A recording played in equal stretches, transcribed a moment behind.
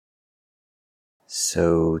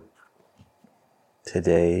So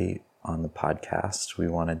today on the podcast, we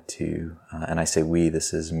wanted to, and I say we,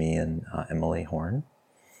 this is me and Emily Horn,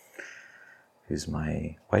 who's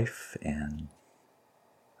my wife and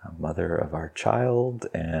mother of our child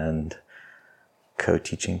and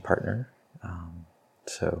co-teaching partner.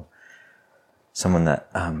 So someone that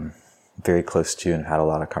I'm very close to and had a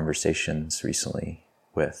lot of conversations recently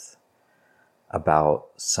with about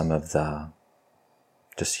some of the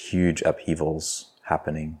just huge upheavals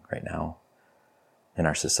happening right now in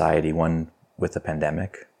our society. One with the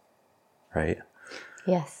pandemic, right?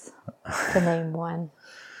 Yes, to name one.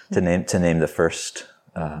 to name the first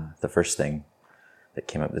thing that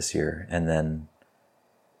came up this year, and then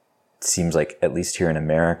it seems like at least here in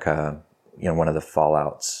America, one of the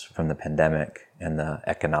fallouts from the pandemic and the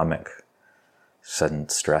economic sudden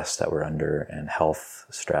stress that we're under, and health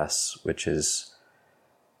stress, which is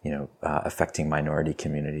affecting minority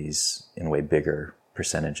communities in way bigger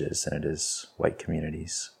percentages than it is white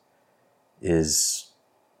communities, is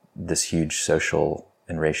this huge social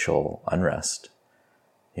and racial unrest,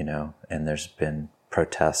 and there's been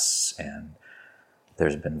protests and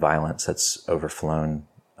there's been violence that's overflown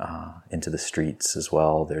into the streets as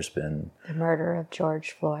well. There's been the murder of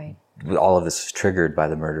George Floyd. All of this is triggered by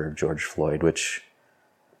the murder of George Floyd, which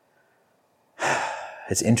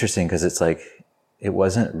it's interesting because it's like, it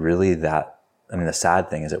wasn't really that, the sad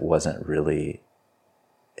thing is it wasn't really,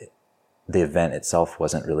 the event itself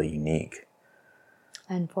wasn't really unique.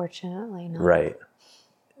 Unfortunately, not. Right.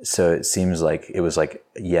 So it seems like it was like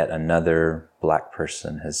yet another Black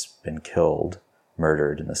person has been killed,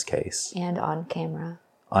 murdered in this case. And on camera.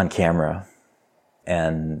 On camera.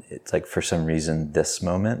 And it's like for some reason this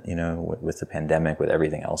moment, with the pandemic, with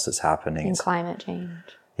everything else that's happening. And climate change.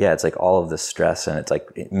 Yeah, it's like all of the stress, and it's like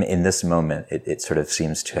in this moment, it sort of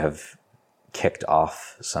seems to have kicked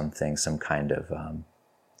off something, some kind of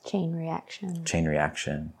chain reaction.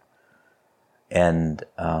 And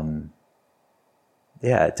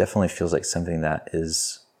it definitely feels like something that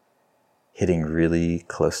is hitting really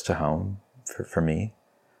close to home for me.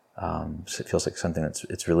 So it feels like something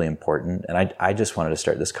it's really important. And I just wanted to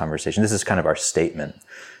start this conversation. This is kind of our statement,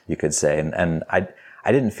 you could say. And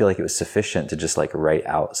I didn't feel like it was sufficient to just like write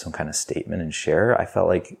out some kind of statement and share. I felt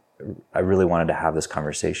like I really wanted to have this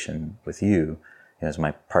conversation with you, as my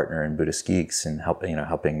partner in Buddhist Geeks, and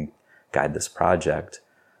helping guide this project,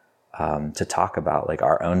 to talk about like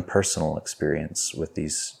our own personal experience with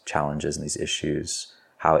these challenges and these issues,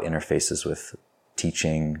 how it interfaces with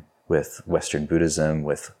teaching, with Western Buddhism,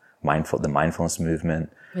 with the mindfulness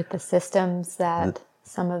movement, with the systems that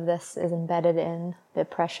some of this is embedded in,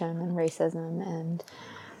 oppression and racism and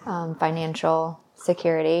financial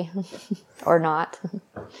security or not.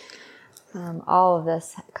 All of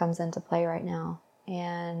this comes into play right now.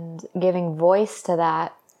 And giving voice to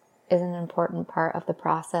that is an important part of the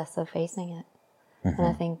process of facing it. Mm-hmm. And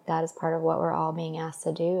I think that is part of what we're all being asked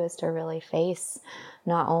to do, is to really face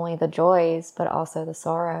not only the joys, but also the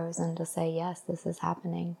sorrows, and to say, yes, this is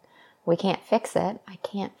happening. We can't fix it. I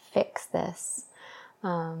can't fix this.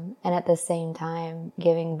 And at the same time,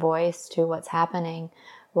 giving voice to what's happening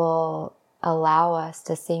will allow us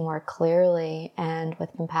to see more clearly and with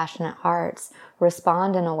compassionate hearts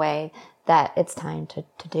respond in a way that it's time to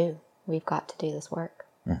do. We've got to do this work.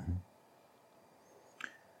 Mm-hmm.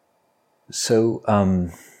 So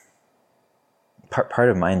part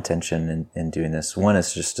of my intention in doing this, one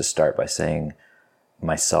is just to start by saying,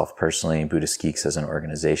 myself personally, Buddhist Geeks as an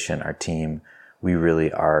organization, our team, we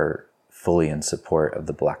really are fully in support of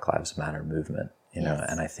the Black Lives Matter movement, Yes.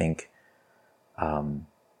 And I think,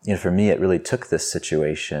 for me, it really took this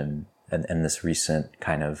situation and this recent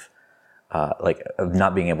kind of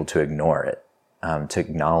not being able to ignore it, to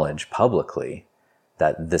acknowledge publicly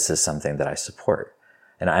that this is something that I support.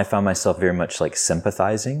 And I found myself very much like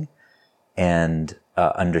sympathizing and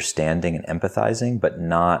understanding and empathizing, but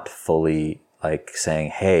not fully like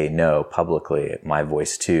saying, hey, no, publicly, my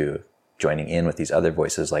voice too, joining in with these other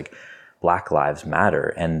voices like Black Lives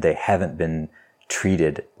Matter, and they haven't been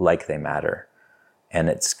treated like they matter.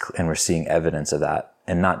 And we're seeing evidence of that,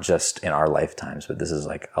 and not just in our lifetimes, but this is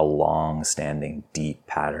like a long-standing, deep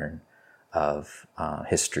pattern of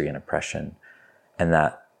history and oppression. And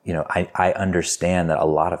that, I understand that a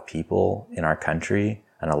lot of people in our country,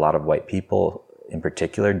 and a lot of white people in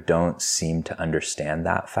particular, don't seem to understand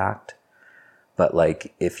that fact. But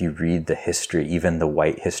like, if you read the history, even the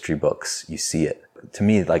white history books, you see it. To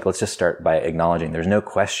me, like, let's just start by acknowledging there's no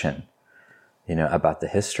question, about the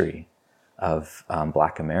history of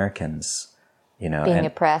Black Americans, being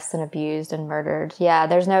oppressed and abused and murdered. Yeah,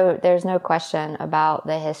 there's no question about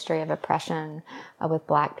the history of oppression with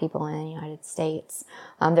Black people in the United States.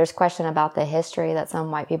 There's question about the history that some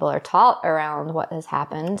white people are taught around what has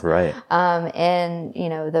happened. Right. And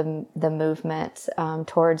the movement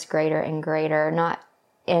towards greater and greater, not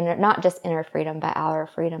just inner freedom, but outer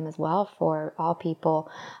freedom as well for all people,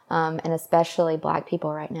 and especially Black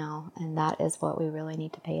people right now. And that is what we really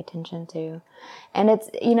need to pay attention to. And it's,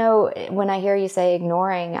 when I hear you say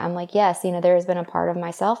ignoring, I'm like, yes, there has been a part of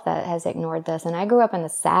myself that has ignored this. And I grew up in the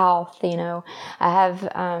South, I have,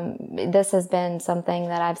 this has been something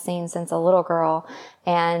that I've seen since a little girl.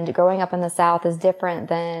 And growing up in the South is different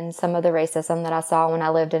than some of the racism that I saw when I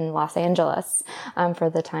lived in Los Angeles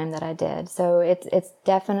for the time that I did. So it's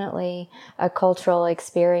definitely a cultural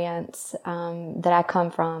experience that I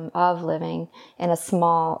come from, of living in a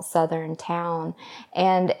small Southern town.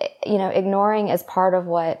 And, ignoring is part of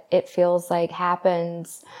what it feels like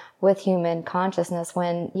happens with human consciousness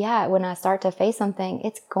when I start to face something,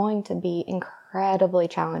 it's going to be incredibly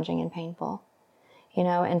challenging and painful.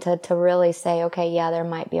 And to really say, okay, there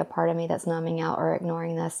might be a part of me that's numbing out or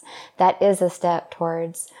ignoring this. That is a step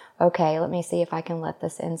towards, okay, let me see if I can let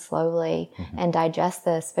this in slowly and digest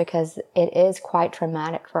this, because it is quite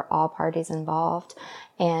traumatic for all parties involved.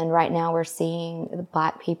 And right now we're seeing the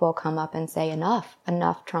Black people come up and say, enough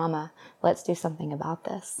trauma. Let's do something about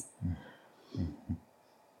this.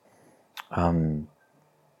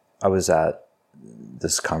 I was at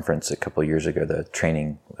this conference a couple of years ago, the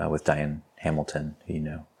training with Diane Hamilton, who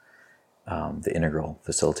the Integral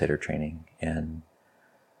Facilitator training. And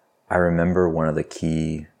I remember one of the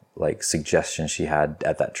key suggestions she had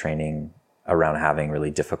at that training around having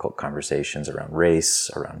really difficult conversations around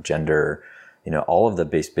race, around gender, all of the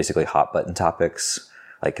basically hot button topics,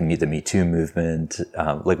 like the Me Too movement.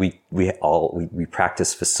 We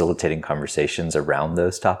practice facilitating conversations around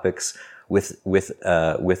those topics with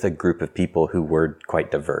a group of people who were quite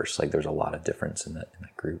diverse. Like there's a lot of difference in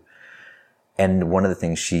that group. And one of the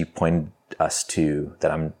things she pointed us to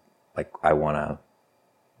that I want to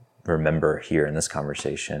remember here in this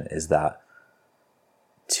conversation is that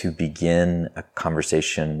to begin a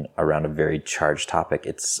conversation around a very charged topic,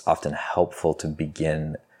 it's often helpful to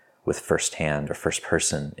begin with firsthand or first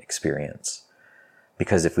person experience.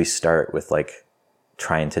 Because if we start with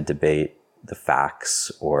trying to debate the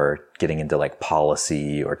facts or getting into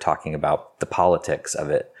policy or talking about the politics of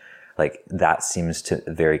it, that seems to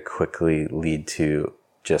very quickly lead to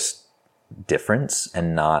just difference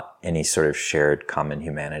and not any sort of shared common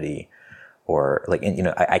humanity. Or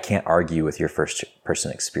I can't argue with your first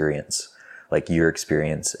person experience. Your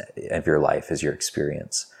experience of your life is your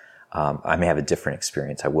experience. I may have a different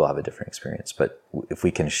experience. I will have a different experience. But if we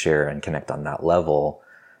can share and connect on that level,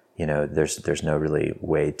 there's no really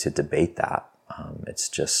way to debate that. It's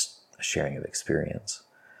just a sharing of experience.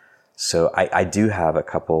 So I do have a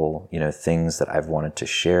couple, things that I've wanted to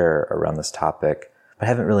share around this topic, but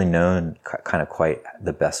haven't really known kind of quite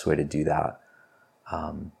the best way to do that.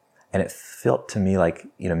 And it felt to me like,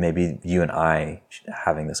 maybe you and I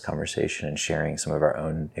having this conversation and sharing some of our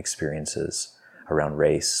own experiences around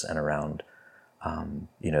race and around,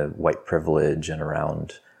 white privilege and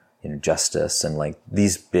around, justice and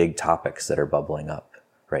these big topics that are bubbling up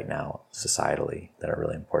right now societally that are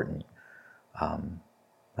really important.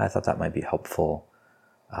 I thought that might be helpful.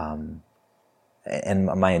 And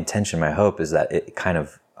my intention, my hope is that it kind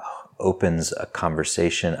of opens a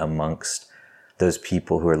conversation amongst those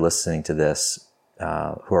people who are listening to this,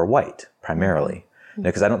 who are white primarily.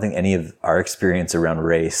 Because I don't think any of our experience around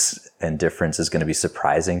race and difference is going to be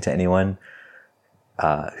surprising to anyone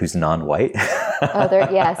who's non-white.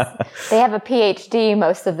 Yes, they have a PhD,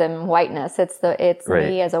 most of them in whiteness. It's right.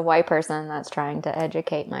 Me as a white person that's trying to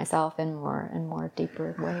educate myself in more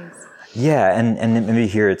deeper ways. Yeah, and maybe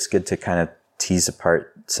here it's good to kind of tease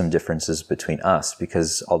apart some differences between us,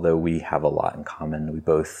 because although we have a lot in common, we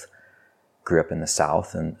both grew up in the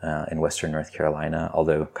South and in Western North Carolina,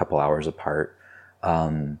 although a couple hours apart.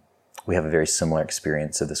 We have a very similar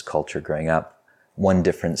experience of this culture growing up. One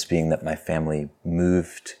difference being that my family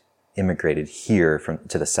immigrated here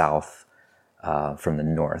to the South from the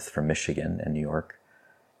North, from Michigan and New York.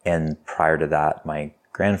 And prior to that, my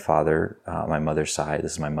grandfather, my mother's side,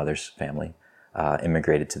 this is my mother's family,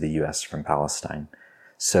 immigrated to the U.S. from Palestine.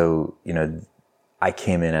 So, I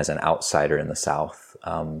came in as an outsider in the South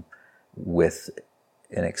with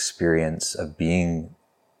an experience of being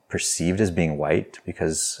perceived as being white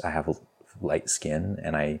because I have light skin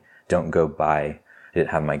and I didn't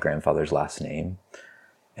have my grandfather's last name.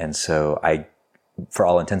 And so I, for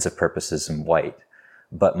all intents and purposes, am white.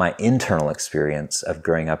 But my internal experience of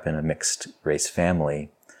growing up in a mixed race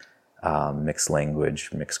family, mixed language,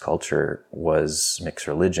 mixed culture, mixed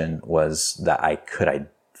religion, was that I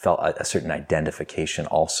felt a certain identification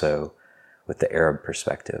also with the Arab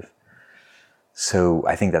perspective. So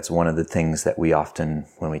I think that's one of the things that we often,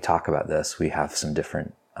 when we talk about this, we have some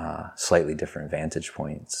different, slightly different vantage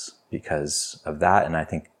points because of that. And I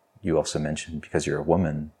think you also mentioned because you're a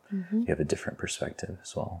woman, you have a different perspective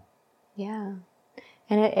as well. Yeah.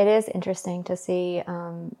 And it is interesting to see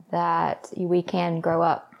that we can grow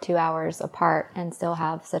up 2 hours apart and still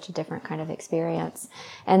have such a different kind of experience.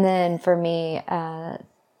 And then for me,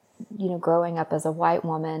 growing up as a white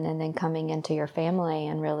woman and then coming into your family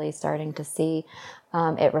and really starting to see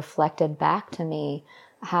it reflected back to me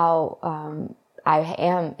how I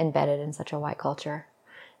am embedded in such a white culture.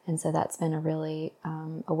 And so that's been a really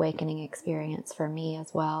awakening experience for me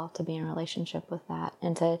as well, to be in relationship with that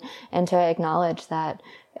and to acknowledge that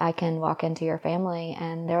I can walk into your family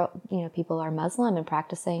and there, people are Muslim and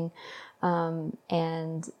practicing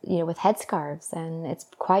and with headscarves, and it's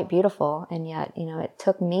quite beautiful. And yet, it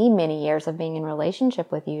took me many years of being in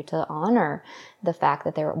relationship with you to honor the fact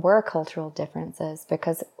that there were cultural differences,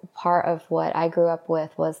 because part of what I grew up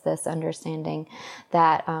with was this understanding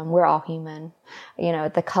that we're all human.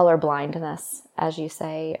 The color blindness, as you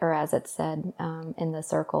say, or as it's said in the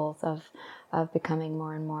circles of becoming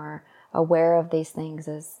more and more aware of these things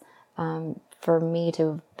is for me to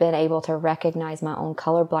have been able to recognize my own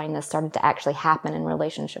color blindness started to actually happen in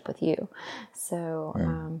relationship with you.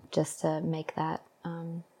 So just to make that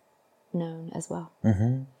known as well.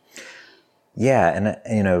 Mm-hmm. Yeah.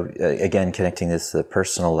 And, again, connecting this to the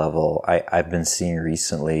personal level, I've been seeing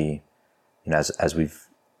recently, as we've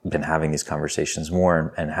been having these conversations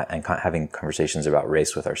more and having conversations about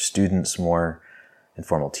race with our students more,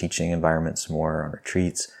 informal teaching environments more, on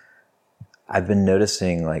retreats, I've been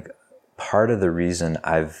noticing part of the reason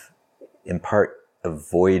I've in part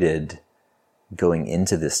avoided going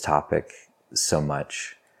into this topic so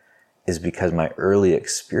much is because my early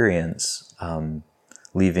experience,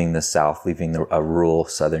 leaving the South, leaving a rural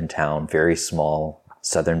Southern town, very small,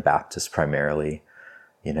 Southern Baptist primarily,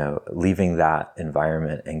 leaving that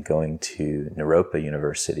environment and going to Naropa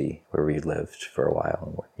University, where we lived for a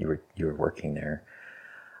while, and you were working there.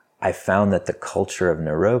 I found that the culture of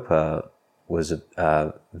Naropa was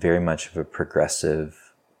very much of a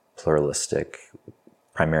progressive, pluralistic,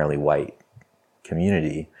 primarily white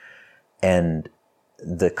community. And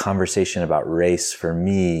the conversation about race, for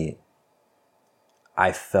me,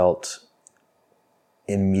 I felt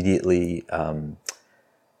immediately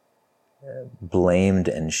blamed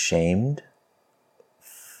and shamed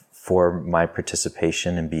for my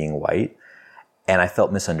participation in being white. And I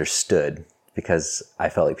felt misunderstood because I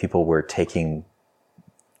felt like people were taking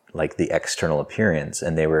the external appearance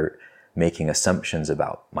and they were making assumptions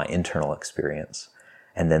about my internal experience.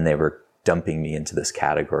 And then they were dumping me into this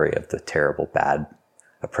category of the terrible, bad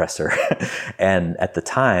oppressor. And at the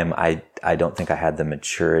time, I don't think I had the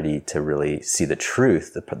maturity to really see the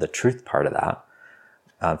truth, the truth part of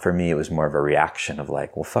that. For me, it was more of a reaction of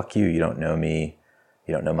well, fuck you. You don't know me.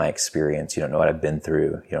 You don't know my experience. You don't know what I've been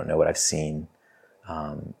through. You don't know what I've seen.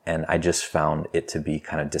 And I just found it to be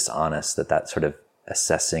kind of dishonest that sort of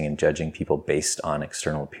assessing and judging people based on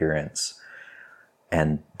external appearance,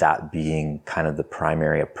 and that being kind of the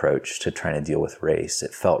primary approach to trying to deal with race.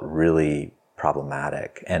 It felt really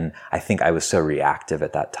problematic. And I think I was so reactive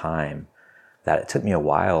at that time that it took me a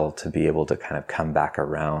while to be able to kind of come back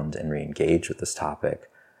around and re-engage with this topic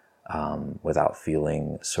without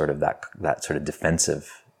feeling sort of that sort of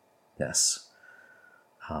defensiveness.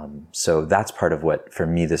 So that's part of what, for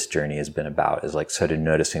me, this journey has been about, is sort of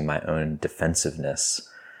noticing my own defensiveness,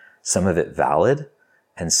 some of it valid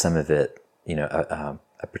and some of it, a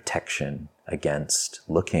protection against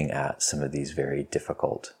looking at some of these very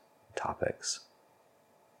difficult topics.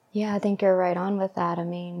 Yeah, I think you're right on with that. I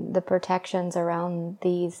mean, the protections around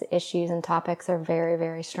these issues and topics are very,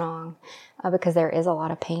 very strong because there is a lot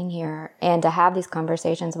of pain here. And to have these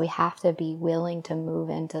conversations, we have to be willing to move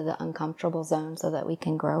into the uncomfortable zone so that we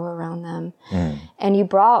can grow around them. And you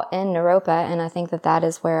brought in Naropa, and I think that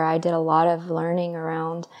is where I did a lot of learning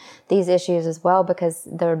around these issues as well, because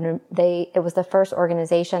it was the first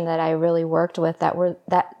organization that I really worked with that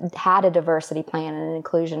had a diversity plan and an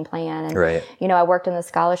inclusion plan. And, right. I worked in the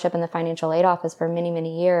scholarship and the financial aid office for many,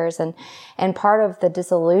 many years. And part of the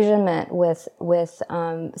disillusionment with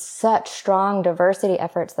such strong diversity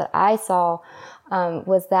efforts that I saw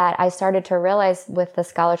was that I started to realize with the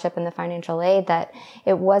scholarship and the financial aid that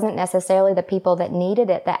it wasn't necessarily the people that needed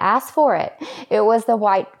it that asked for it. It was the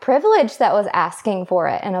white privilege that was asking for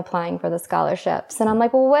it and applying for the scholarships. And I'm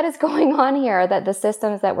like, well, what is going on here that the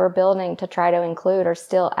systems that we're building to try to include are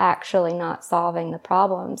still actually not solving the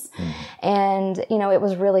problems? And, it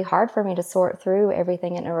was really hard for me to sort through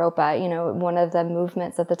everything in Europa. One of the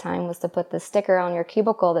movements at the time was to put the sticker on your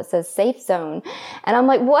cubicle that says safe zone. And I'm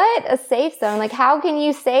like, what? A safe zone? Like, how can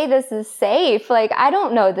you say this is safe? Like, I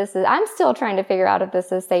don't know I'm still trying to figure out if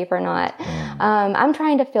this is safe or not. I'm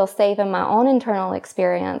trying to feel safe in my own internal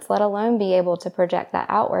experience, let alone be able to project that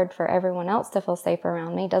outward for everyone else to feel safe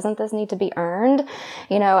around me. Doesn't this need to be earned?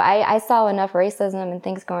 I saw enough racism and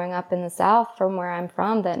things growing up in the South from where I'm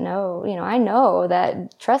from that I know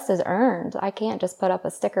that trust is earned. I can't just put up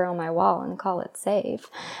a sticker on my wall and call it safe,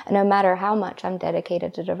 no matter how much I'm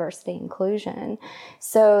dedicated to diversity and inclusion.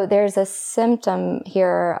 So there's a symptom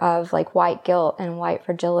here of like white guilt and white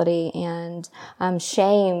fragility and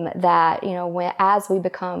shame that, as we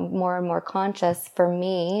become more and more conscious, for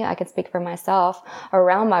me, I can speak for myself,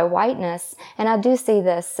 around my whiteness, and I do see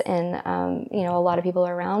this in, a lot of people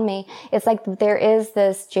around me, it's like there is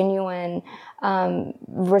this genuine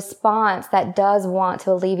response that does want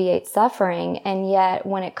to alleviate suffering. And yet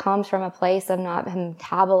when it comes from a place of not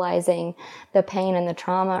metabolizing the pain and the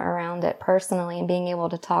trauma around it personally and being able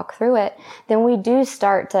to talk through it, then we do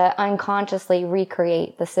start to unconsciously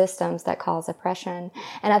recreate the systems that cause oppression.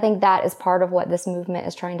 And I think that is part of what this movement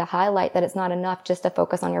is trying to highlight, that it's not enough just to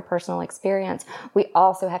focus on your personal experience. We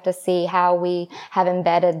also have to see how we have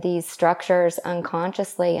embedded these structures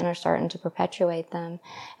unconsciously and are starting to perpetuate them.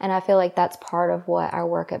 And I feel like that's part of what our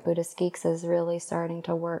work at Buddhist Geeks is really starting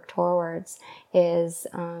to work towards, is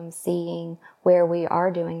seeing where we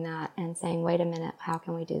are doing that and saying, wait a minute, how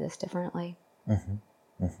can we do this differently?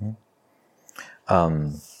 Mm-hmm. Mm-hmm.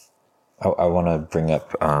 I want to bring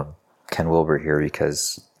up Ken Wilber here,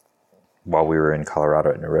 because while we were in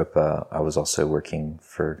Colorado at Naropa, I was also working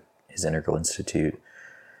for his Integral Institute,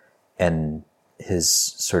 and his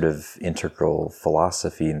sort of integral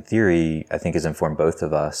philosophy and theory, I think, has informed both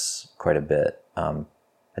of us quite a bit. I'd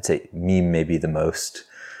say me maybe the most,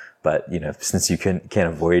 but since you can't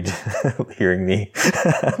avoid hearing me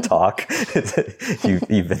talk,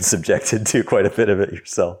 you've been subjected to quite a bit of it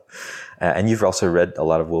yourself, and you've also read a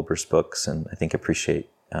lot of Wilber's books, and I think appreciate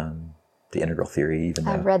the integral theory. Even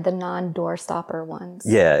though I've read the non-doorstopper ones.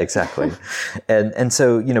 Yeah, exactly, and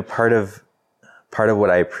so part of what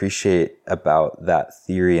I appreciate about that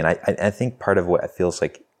theory, and I think part of what it feels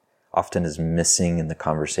like often is missing in the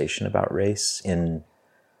conversation about race in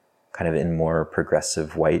more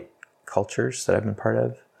progressive white cultures that I've been part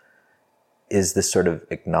of, is this sort of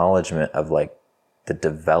acknowledgement of like the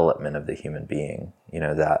development of the human being,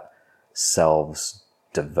 that selves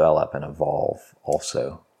develop and evolve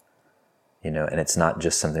also, and it's not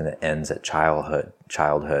just something that ends at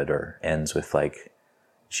childhood or ends with like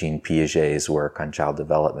Jean Piaget's work on child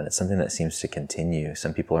development. It's something that seems to continue.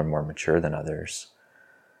 Some people are more mature than others.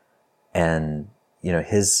 And,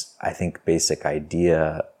 his, I think, basic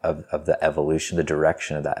idea of the evolution, the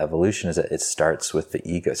direction of that evolution, is that it starts with the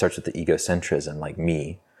ego. It starts with the egocentrism, like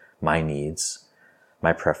me, my needs,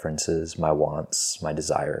 my preferences, my wants, my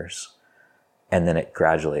desires. And then it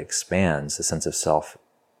gradually expands. The sense of self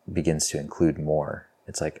begins to include more.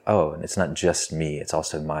 It's like, oh, and it's not just me. It's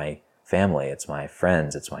also my family, it's my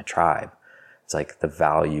friends, it's my tribe. It's like the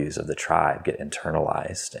values of the tribe get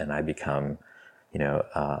internalized, and I become,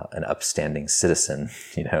 an upstanding citizen,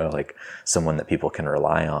 like someone that people can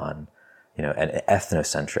rely on, an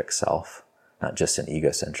ethnocentric self, not just an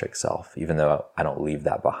egocentric self. Even though I don't leave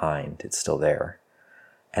that behind, it's still there.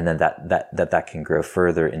 And then that can grow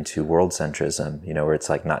further into world centrism, where it's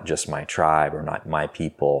like not just my tribe or not my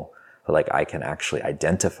people, but like I can actually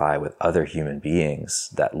identify with other human beings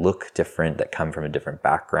that look different, that come from a different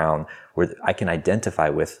background, where I can identify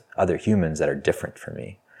with other humans that are different from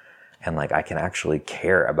me. And like I can actually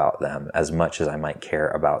care about them as much as I might care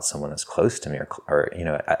about someone that's close to me, or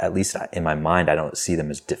at least in my mind, I don't see them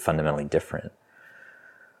as fundamentally different.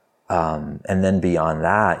 And then beyond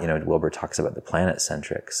that, Wilber talks about the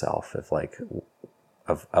planet-centric self,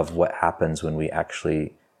 of what happens when we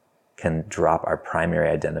actually can drop our primary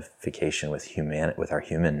identification with our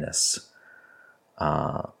humanness,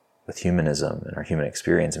 with humanism and our human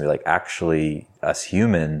experience, and be like, actually, us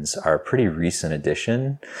humans are a pretty recent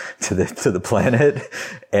addition to the planet.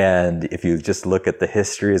 And if you just look at the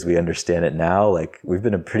history as we understand it now, like we've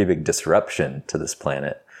been a pretty big disruption to this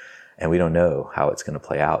planet, and we don't know how it's going to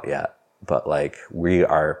play out yet. But like we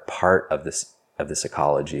are part of this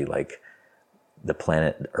ecology, like the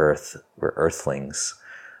planet Earth, we're earthlings.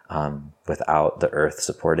 Without the Earth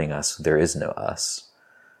supporting us, there is no us.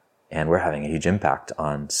 And we're having a huge impact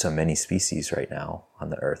on so many species right now on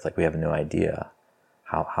the Earth. Like, we have no idea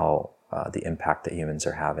how the impact that humans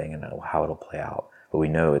are having and how it'll play out. But we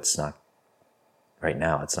know it's not, right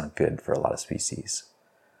now, it's not good for a lot of species.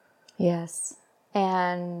 Yes.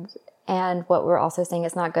 And what we're also seeing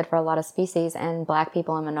is not good for a lot of species, and Black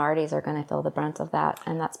people and minorities are going to feel the brunt of that.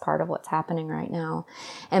 And that's part of what's happening right now.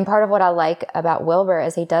 And part of what I like about Wilber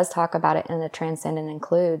is he does talk about it in the transcend and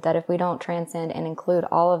include, that if we don't transcend and include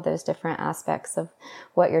all of those different aspects of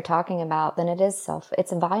what you're talking about, then it's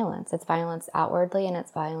violence. It's violence outwardly and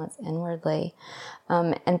it's violence inwardly.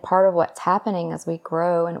 And part of what's happening as we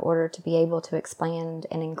grow in order to be able to expand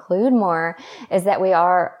and include more is that we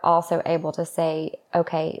are also able to say,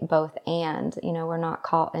 okay, both and, we're not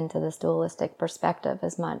caught into this dualistic perspective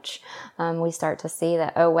as much. We start to see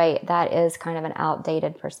that, oh, wait, that is kind of an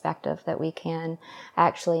outdated perspective, that we can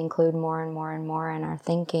actually include more and more and more in our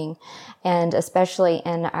thinking. And especially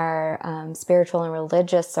in our spiritual and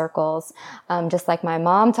religious circles, just like my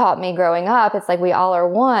mom taught me growing up, it's like we all are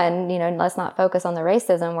one, let's not focus on the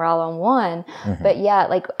racism, we're all on one. Mm-hmm. But yeah,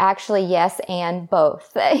 like actually, yes, and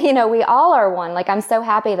both. We all are one. Like, I'm so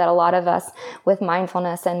happy that a lot of us with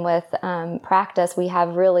mindfulness and with practice, we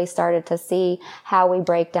have really started to see how we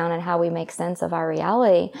break down and how we make sense of our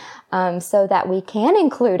reality, so that we can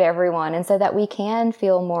include everyone and so that we can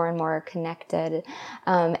feel more and more connected.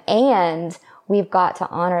 And we've got to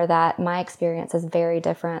honor that my experience is very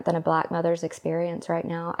different than a Black mother's experience right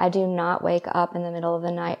now. I do not wake up in the middle of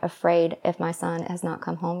the night afraid if my son has not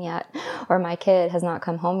come home yet or my kid has not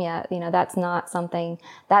come home yet. That's not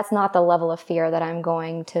the level of fear that I'm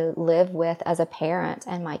going to live with as a parent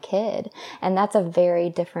and my kid. And that's a very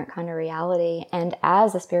different kind of reality. And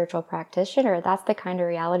as a spiritual practitioner, that's the kind of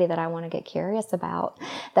reality that I want to get curious about,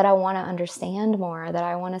 that I want to understand more, that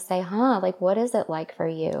I want to say, like, what is it like for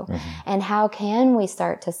you? Mm-hmm. And how can we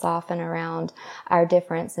start to soften around our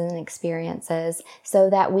differences and experiences so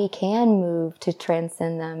that we can move to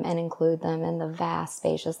transcend them and include them in the vast,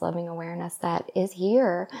 spacious, loving awareness that is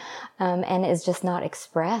here, and is just not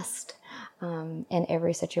expressed in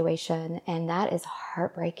every situation. And that is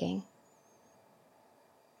heartbreaking.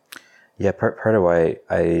 Yeah, part of why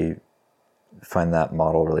I find that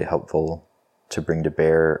model really helpful to bring to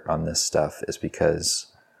bear on this stuff is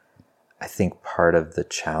because I think part of the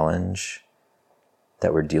challenge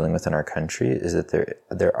that we're dealing with in our country is that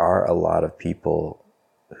there are a lot of people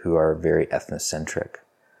who are very ethnocentric.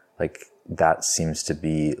 Like, that seems to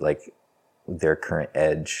be like their current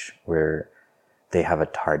edge, where they have a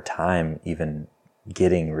hard time even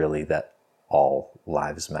getting really that all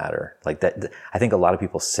lives matter. Like that, I think a lot of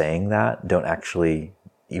people saying that don't actually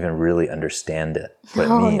even really understand what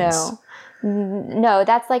it means. No,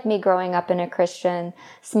 that's like me growing up in a Christian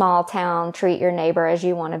small town, treat your neighbor as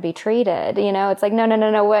you want to be treated. It's like,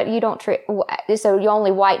 no, what you don't treat, so you only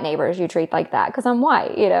white neighbors you treat like that because I'm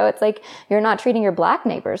white, it's like, you're not treating your Black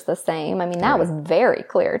neighbors the same. I mean, that was very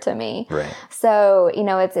clear to me. Right. So,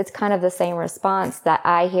 it's kind of the same response that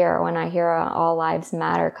I hear when I hear all lives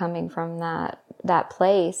matter coming from that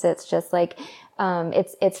place. It's just like,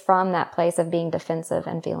 it's from that place of being defensive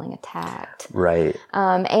and feeling attacked. Right.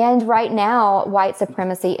 And right now, white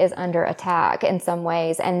supremacy is under attack in some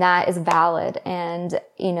ways, and that is valid. And,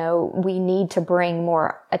 we need to bring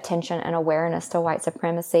more attention and awareness to white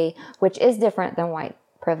supremacy, which is different than white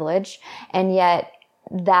privilege. And yet,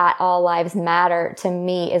 that all lives matter to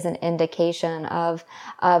me is an indication of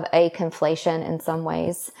a conflation in some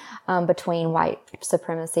ways, between white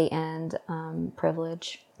supremacy and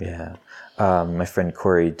privilege. Yeah. My friend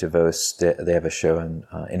Corey DeVos, they have a show in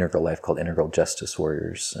Integral Life called Integral Justice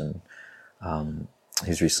Warriors. And he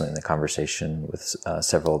was recently in the conversation with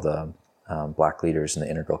several of the Black leaders in the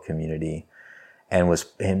Integral community, and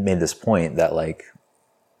made this point that, like,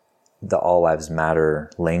 the all lives matter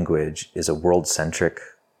language is a world-centric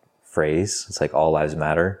phrase. It's like all lives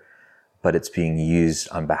matter, but it's being used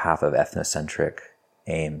on behalf of ethnocentric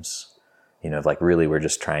aims. Like, really, we're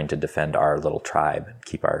just trying to defend our little tribe and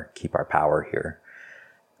keep our power here.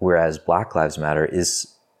 Whereas Black Lives Matter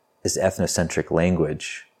is ethnocentric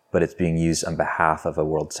language, but it's being used on behalf of a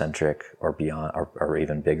world-centric or beyond or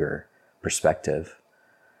even bigger perspective.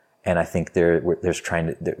 And I think there's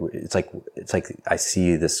trying to. It's like I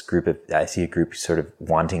see a group sort of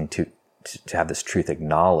wanting to have this truth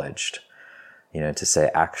acknowledged. To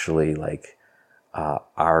say, actually, like,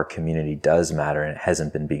 our community does matter, and it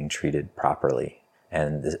hasn't been being treated properly.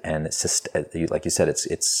 And it's just, like you said,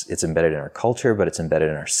 it's embedded in our culture, but it's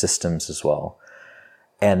embedded in our systems as well.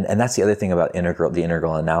 And that's the other thing about the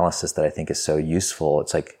integral analysis that I think is so useful.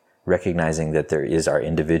 It's like recognizing that there is our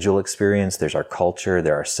individual experience, there's our culture,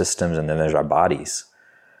 there are systems, and then there's our bodies.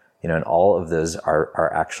 And all of those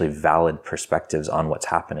are actually valid perspectives on what's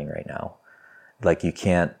happening right now. Like you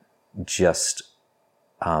can't just,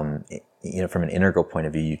 from an integral point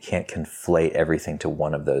of view, you can't conflate everything to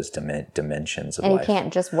one of those dimensions of life. And you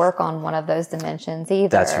can't just work on one of those dimensions either.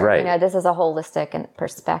 That's right. This is a holistic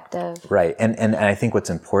perspective. Right. And I think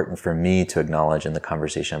what's important for me to acknowledge in the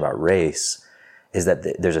conversation about race is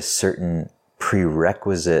that there's a certain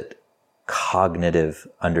prerequisite cognitive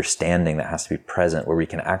understanding that has to be present where we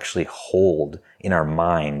can actually hold in our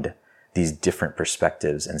mind these different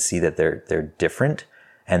perspectives and see that they're different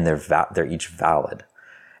and they're each valid.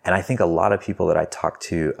 And I think a lot of people that I talk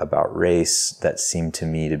to about race that seem to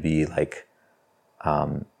me to be like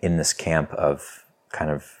in this camp of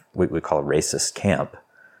kind of what we call a racist camp.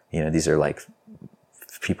 These are like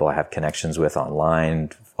people I have connections with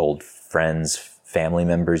online, old friends, family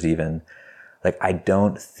members even. Like I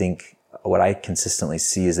don't think what I consistently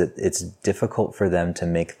see is that it's difficult for them to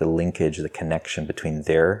make the linkage, the connection between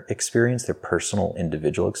their experience, their personal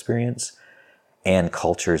individual experience, and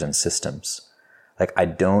cultures and systems. Like, I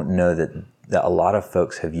don't know that a lot of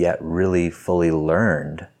folks have yet really fully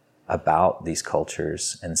learned about these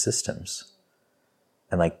cultures and systems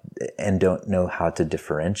and don't know how to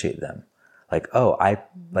differentiate them. Like,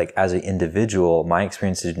 as an individual, my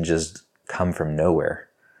experience didn't just come from nowhere.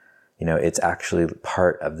 It's actually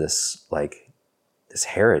part of this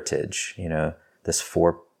heritage, this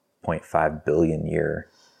 4.5 billion year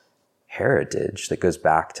heritage that goes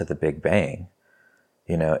back to the Big Bang.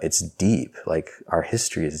 It's deep. Like our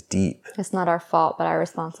history is deep. It's not our fault, but our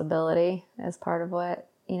responsibility is part of what,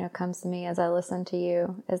 comes to me as I listen to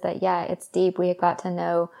you is that, yeah, it's deep. We got to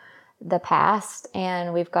know the past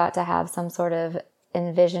and we've got to have some sort of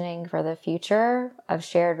envisioning for the future of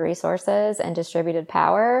shared resources and distributed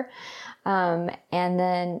power. And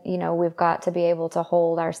then, we've got to be able to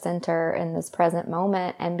hold our center in this present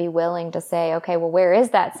moment and be willing to say, okay, well, where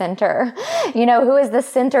is that center? Who is this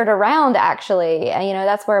centered around actually? And,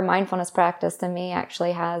 that's where mindfulness practice to me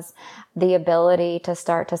actually has the ability to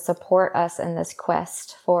start to support us in this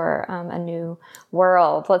quest for a new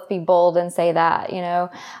world. Let's be bold and say that,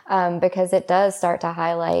 because it does start to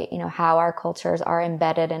highlight, how our cultures are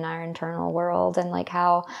embedded in our internal world and like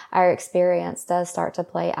how our experience does start to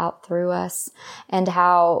play out through us and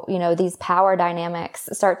how, these power dynamics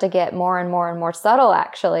start to get more and more and more subtle,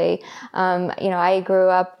 actually. I grew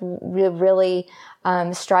up really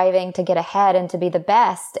striving to get ahead and to be the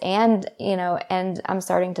best. And I'm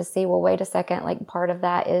starting to see, well, wait a second, like part of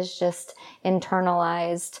that is just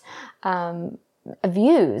internalized,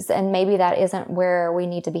 views. And maybe that isn't where we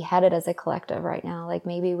need to be headed as a collective right now. Like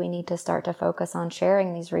maybe we need to start to focus on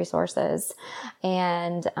sharing these resources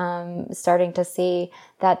and, starting to see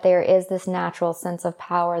that there is this natural sense of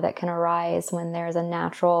power that can arise when there's a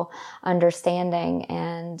natural understanding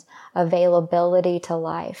and availability to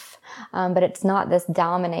life. But it's not this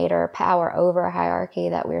dominator power over hierarchy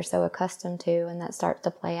that we're so accustomed to and that starts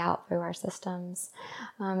to play out through our systems.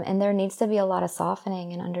 And there needs to be a lot of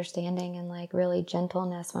softening and understanding and like really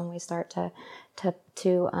gentleness when we start to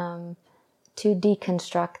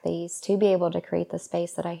deconstruct these, to be able to create the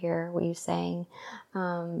space that I hear what you saying,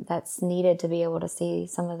 that's needed to be able to see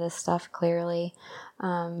some of this stuff clearly.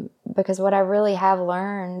 Because what I really have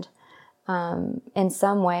learned, in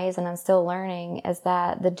some ways, and I'm still learning, is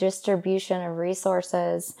that the distribution of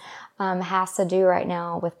resources, has to do right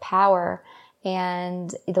now with power,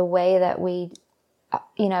 and the way that we,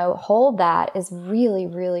 hold that is really,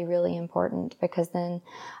 really, really important, because then,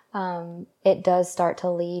 it does start to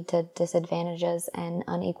lead to disadvantages and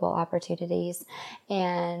unequal opportunities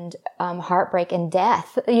and heartbreak and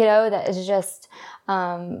death, that is just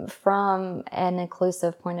from an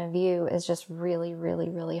inclusive point of view is just really, really,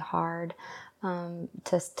 really hard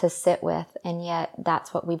to sit with. And yet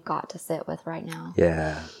that's what we've got to sit with right now.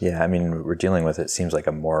 Yeah. I mean, we're dealing with, it seems like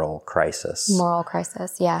a moral crisis. Moral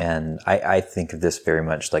crisis, yeah. And I think of this very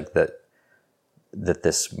much like that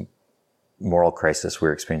this moral crisis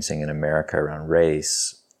we're experiencing in America around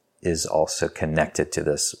race is also connected to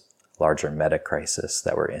this larger meta crisis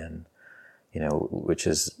that we're in, which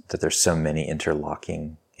is that there's so many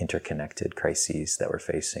interconnected crises that we're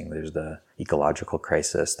facing. There's the ecological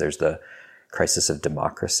crisis, there's the crisis of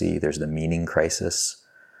democracy, there's the meaning crisis,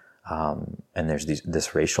 and there's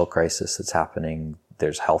this racial crisis that's happening,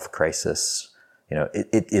 there's health crisis.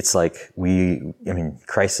 It's like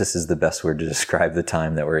crisis is the best word to describe the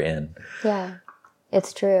time that we're in. Yeah,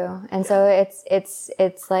 it's true. And so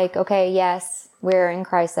it's like, okay, yes, we're in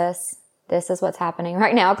crisis. this is what's happening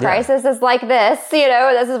right now. Crisis is like this,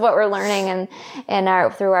 this is what we're learning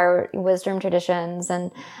through our wisdom traditions. And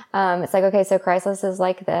it's like, okay, so crisis is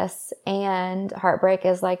like this and heartbreak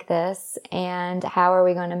is like this. And how are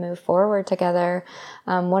we going to move forward together?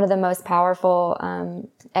 One of the most powerful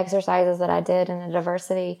exercises that I did in a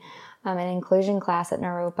diversity an inclusion class at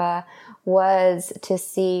Naropa was to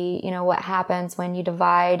see, what happens when you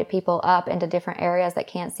divide people up into different areas that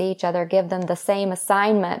can't see each other, give them the same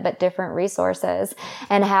assignment, but different resources.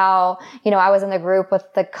 And how, I was in the group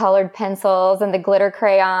with the colored pencils and the glitter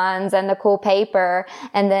crayons and the cool paper.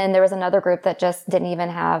 And then there was another group that just didn't even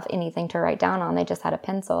have anything to write down on. They just had a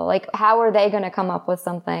pencil. Like, how are they going to come up with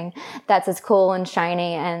something that's as cool and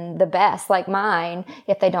shiny and the best like mine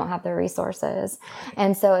if they don't have the resources?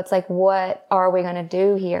 And so it's like, what are we going to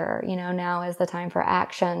do here? Now is the time for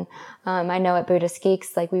action. I know at Buddhist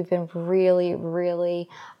Geeks, like, we've been really, really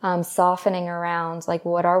softening around, like,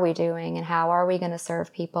 what are we doing and how are we going to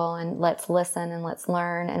serve people? And let's listen and let's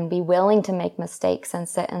learn and be willing to make mistakes and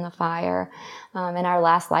sit in the fire. In our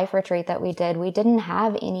last life retreat that we didn't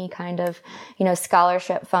have any kind of,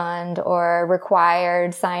 scholarship fund or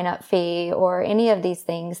required sign-up fee or any of these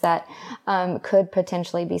things that could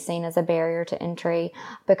potentially be seen as a barrier to entry,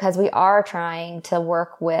 because we are trying to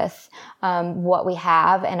work with what we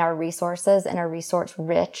have and our resources and a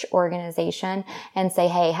resource-rich organization and say,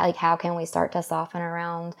 hey, like, how can we start to soften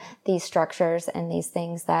around these structures and these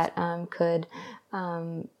things that could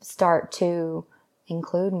start to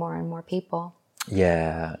include more and more people.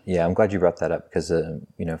 Yeah. I'm glad you brought that up because,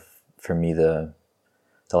 for me, the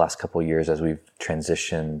last couple of years as we've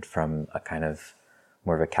transitioned from a kind of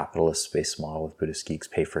more of a capitalist-based model with Buddhist Geeks,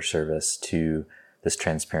 pay for service, to this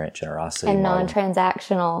transparent generosity and model.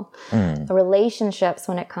 Non-transactional relationships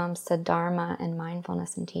when it comes to Dharma and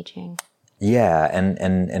mindfulness and teaching. Yeah,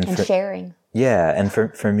 and sharing. Yeah, and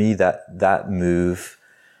for me, that move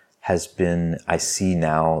has been, I see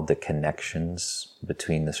now the connections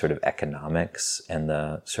between the sort of economics and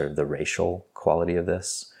the sort of the racial quality of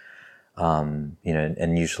this. And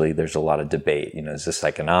usually there's a lot of debate, is this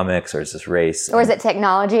economics or is this race? Or is it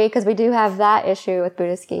technology? Because we do have that issue with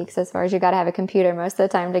Buddhist Geeks as far as you got to have a computer most of the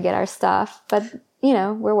time to get our stuff. But,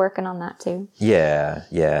 we're working on that too. Yeah.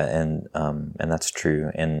 And that's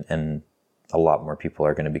true. And a lot more people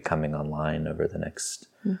are going to be coming online over the next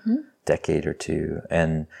decade or two.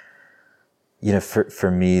 And,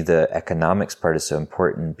 for me, the economics part is so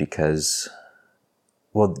important because,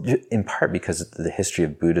 well, in part because of the history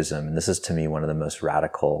of Buddhism, and this is to me one of the most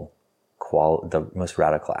radical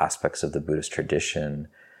aspects of the Buddhist tradition,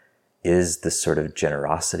 is this sort of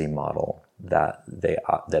generosity model that they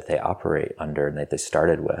operate under and that they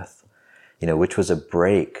started with, which was a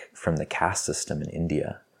break from the caste system in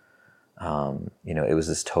India. It was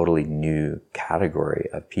this totally new category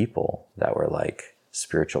of people that were like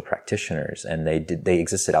spiritual practitioners, and they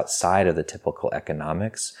existed outside of the typical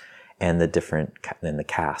economics and the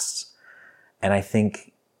castes. And I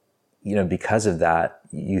think, because of that,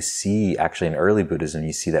 you see actually in early Buddhism,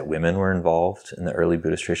 you see that women were involved in the early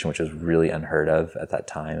Buddhist tradition, which was really unheard of at that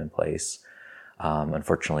time and place.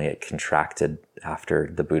 Unfortunately, it contracted after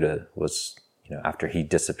the Buddha was, after he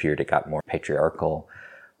disappeared, it got more patriarchal.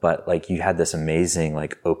 But like, you had this amazing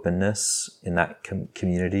like openness in that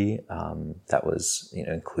community that was,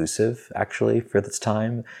 inclusive actually for this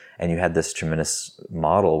time. And you had this tremendous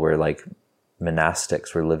model where like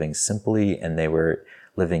monastics were living simply and they were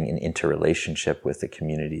living in interrelationship with the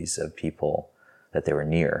communities of people that they were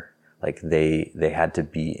near. Like they had to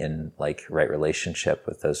be in like right relationship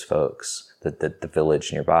with those folks, the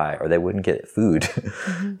village nearby, or they wouldn't get food,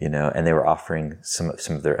 and they were offering some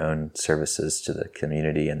of their own services to the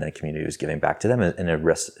community, and the community was giving back to them in a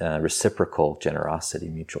reciprocal generosity,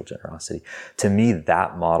 mutual generosity. To me,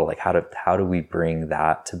 that model, like how do we bring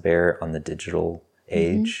that to bear on the digital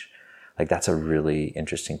age? Like, that's a really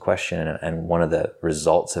interesting question. And one of the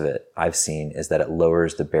results of it I've seen is that it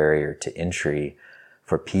lowers the barrier to entry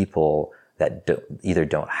for people that either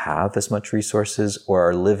don't have as much resources or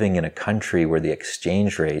are living in a country where the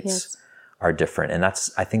exchange rates are different. And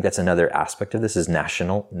I think that's another aspect of this is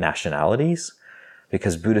nationalities,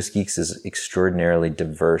 because Buddhist Geeks is extraordinarily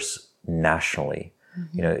diverse nationally.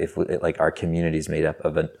 If like our community is made up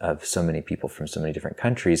of so many people from so many different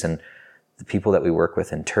countries, and the people that we work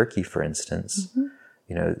with in Turkey, for instance,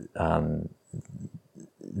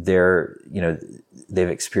 they've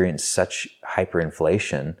experienced such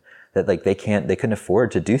hyperinflation that like they couldn't afford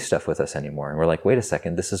to do stuff with us anymore. And we're like, wait a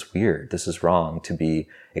second, this is weird. This is wrong to be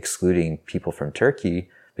excluding people from Turkey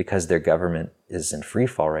because their government is in free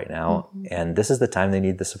fall right now. And this is the time they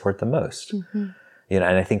need the support the most.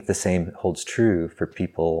 and I think the same holds true for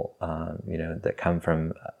people, that come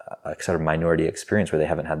from a sort of minority experience where they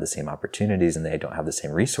haven't had the same opportunities and they don't have the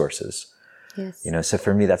same resources. Yes. So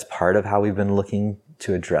for me, that's part of how we've been looking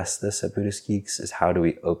to address this at Buddhist Geeks, is how do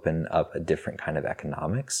we open up a different kind of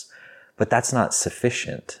economics? But that's not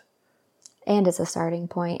sufficient. And it's a starting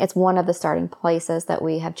point. It's one of the starting places that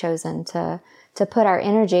we have chosen to put our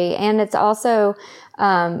energy. And it's also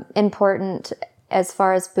important as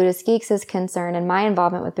far as Buddhist Geeks is concerned, and my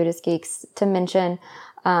involvement with Buddhist Geeks, to mention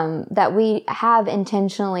that we have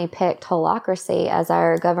intentionally picked holacracy as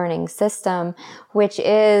our governing system, which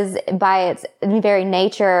is by its very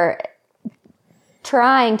nature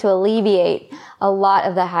trying to alleviate a lot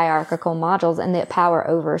of the hierarchical modules and the power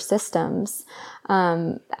over systems.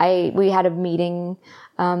 We had a meeting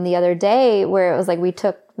the other day where it was like we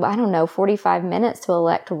took, 45 minutes to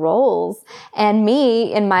elect roles. And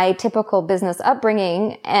me, in my typical business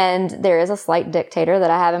upbringing, and there is a slight dictator that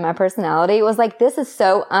I have in my personality, was like, this is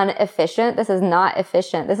so inefficient. This is not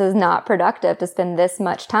efficient. This is not productive to spend this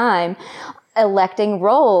much time electing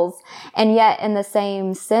roles. And yet in the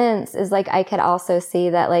same sense is like, I could also see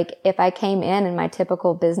that like, if I came in my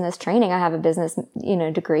typical business training, I have a business,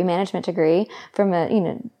 degree, management degree from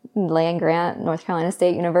a, land grant, North Carolina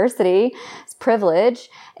State University. It's privilege.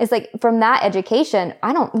 It's like from that education,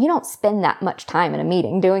 you don't spend that much time in a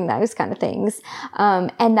meeting doing those kind of things.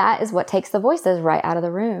 And that is what takes the voices right out of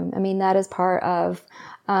the room. I mean, that is part of,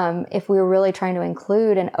 if we were really trying to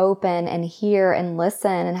include and open and hear and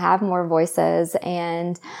listen and have more voices.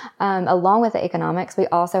 And along with the economics, we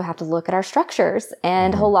also have to look at our structures.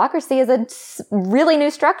 And holacracy is a really new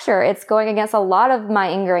structure. It's going against a lot of my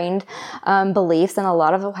ingrained beliefs and a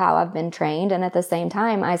lot of how I've been trained. And at the same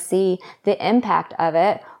time, I see the impact of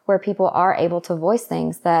it, where people are able to voice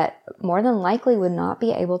things that more than likely would not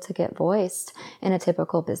be able to get voiced in a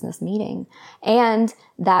typical business meeting. And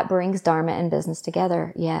that brings Dharma and business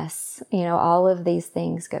together. Yes. All of these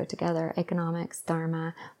things go together. Economics,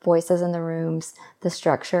 Dharma, voices in the rooms, the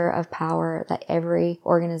structure of power that every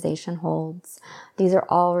organization holds. These are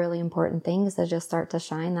all really important things that just start to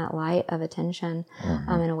shine that light of attention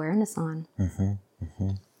and awareness on.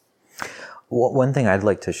 Well, one thing I'd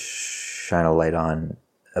like to shine a light on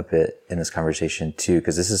a bit in this conversation too,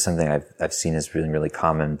 because this is something I've seen as really, really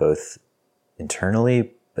common, both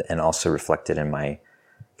internally and also reflected in my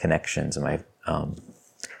connections and my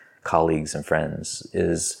colleagues and friends,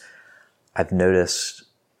 is I've noticed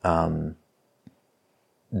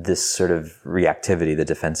this sort of reactivity, the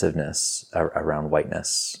defensiveness around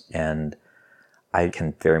whiteness. And I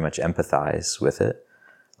can very much empathize with it.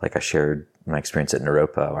 Like I shared my experience at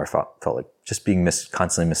Naropa, where I felt like just being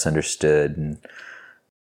constantly misunderstood and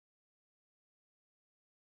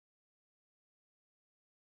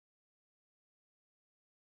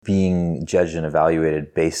being judged and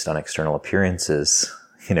evaluated based on external appearances,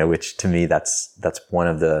 which to me, that's one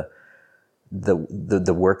of the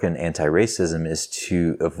work in anti-racism, is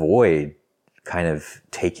to avoid kind of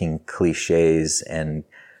taking cliches and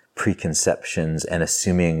preconceptions and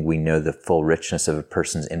assuming we know the full richness of a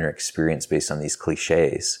person's inner experience based on these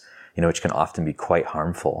cliches, which can often be quite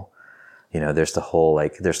harmful. There's the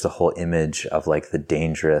whole image of like the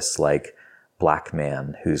dangerous, like black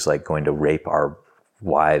man who's like going to rape our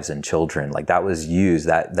wives and children. Like that was used,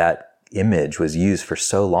 that image was used for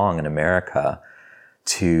so long in America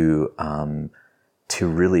to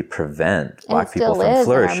really prevent Black people from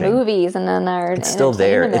flourishing. In our movies and in our it's still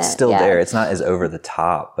there. It's still there. It's not as over the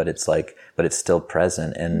top, but it's still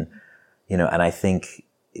present. And, and I think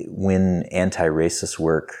when anti-racist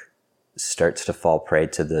work starts to fall prey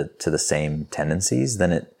to the same tendencies,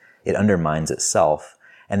 then it undermines itself.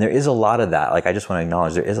 And there is a lot of that. Like, I just want to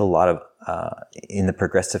acknowledge there is a lot of, in the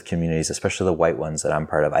progressive communities, especially the white ones that I'm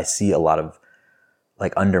part of, I see a lot of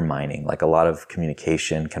like undermining, like a lot of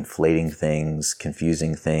communication, conflating things,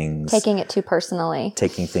 confusing things. Taking it too personally.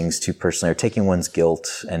 Taking things too personally, or taking one's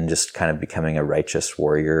guilt and just kind of becoming a righteous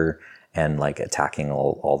warrior and like attacking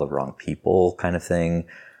all the wrong people kind of thing.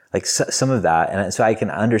 Like some of that. And so I can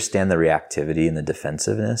understand the reactivity and the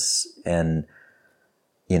defensiveness. And,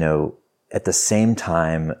 at the same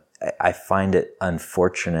time, I find it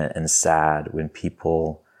unfortunate and sad when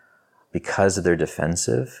people, because they're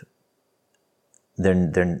defensive,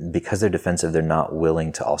 they're not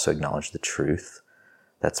willing to also acknowledge the truth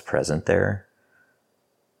that's present there.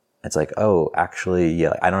 It's like, oh, actually,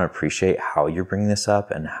 yeah, I don't appreciate how you're bringing this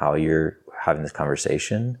up and how you're having this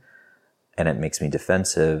conversation, and it makes me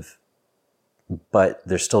defensive. But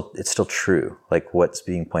it's still true. Like what's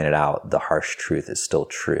being pointed out, the harsh truth is still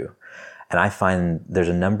true. And I find there's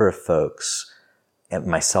a number of folks, and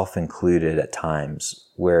myself included at times,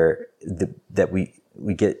 where that we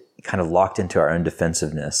we get kind of locked into our own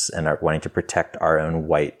defensiveness and are wanting to protect our own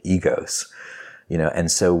white egos,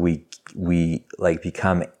 and so we like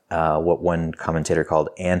become what one commentator called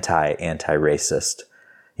anti-racist,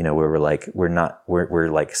 where we're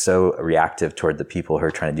like so reactive toward the people who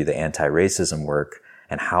are trying to do the anti-racism work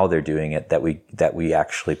and how they're doing it that we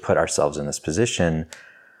actually put ourselves in this position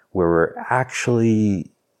where we're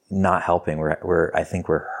actually not helping. I think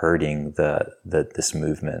we're hurting this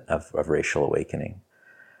movement of racial awakening.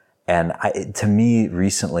 And to me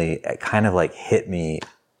recently, it kind of like hit me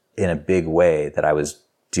in a big way that I was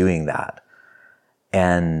doing that.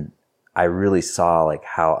 And I really saw like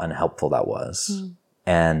how unhelpful that was.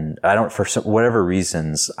 And for whatever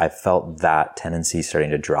reasons, I felt that tendency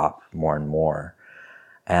starting to drop more and more.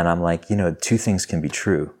 And I'm like, two things can be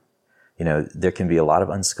true. There can be a lot of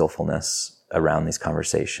unskillfulness around these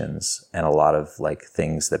conversations and a lot of like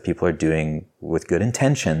things that people are doing with good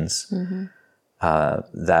intentions,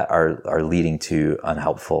 that are leading to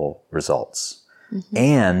unhelpful results.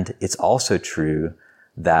 And it's also true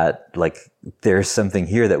that like there's something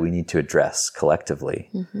here that we need to address collectively.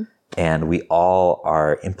 And we all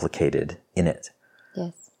are implicated in it.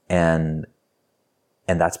 Yes. And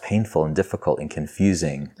that's painful and difficult and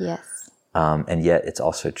confusing. Yes. And yet it's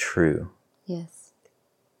also true. Yes.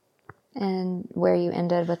 And where you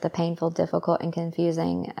ended with the painful, difficult, and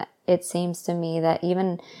confusing, it seems to me that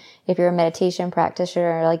even if you're a meditation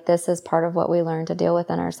practitioner, like this is part of what we learn to deal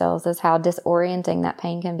within ourselves, is how disorienting that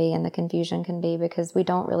pain can be and the confusion can be, because we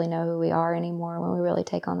don't really know who we are anymore when we really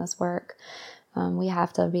take on this work. We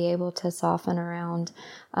have to be able to soften around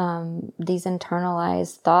these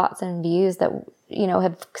internalized thoughts and views that,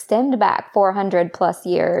 have stemmed back 400 plus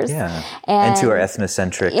years. Yeah. And to our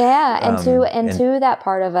ethnocentric. Yeah. And to that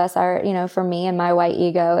part of us, for me and my white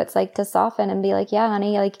ego, it's like to soften and be like, yeah,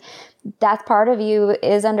 honey, like that part of you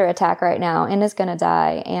is under attack right now and is going to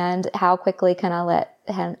die. And how quickly can I let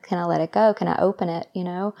it go? Can I open it?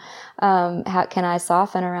 How can I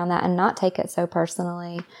soften around that and not take it so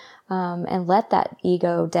personally? And let that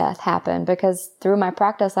ego death happen, because through my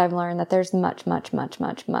practice, I've learned that there's much, much, much,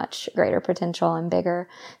 much, much greater potential and bigger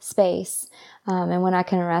space. And when I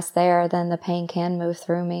can rest there, then the pain can move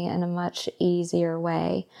through me in a much easier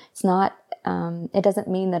way. It's not, it doesn't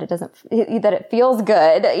mean that that it feels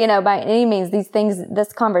good, by any means.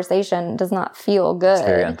 This conversation does not feel good. It's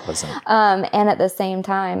very unpleasant. And at the same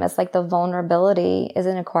time, it's like the vulnerability is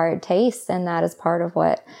an acquired taste. And that is part of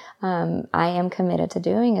what I am committed to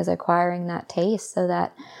doing, is acquiring that taste so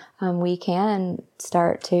that we can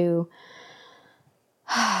start to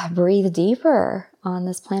breathe deeper on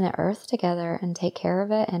this planet Earth together and take care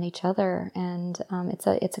of it and each other. And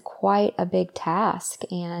it's quite a big task.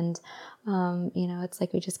 And it's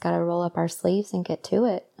like we just got to roll up our sleeves and get to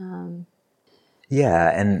it.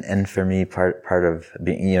 Yeah, and for me, part of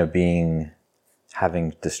being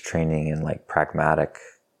having this training in like pragmatic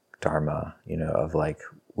dharma, of like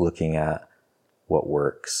looking at what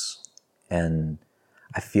works. And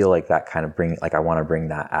I feel like that kind of I want to bring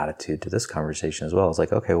that attitude to this conversation as well. It's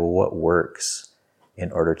like, okay, well, what works in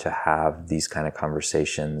order to have these kind of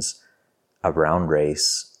conversations around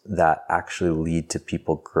race that actually lead to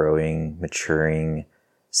people growing, maturing,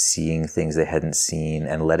 seeing things they hadn't seen,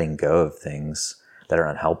 and letting go of things that are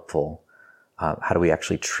unhelpful? How do we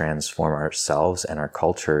actually transform ourselves and our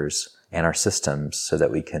cultures and our systems so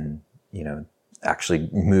that we can, actually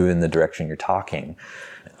move in the direction you're talking?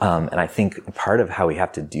 And I think part of how we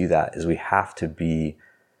have to do that is we have to be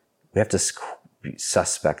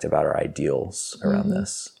suspect about our ideals around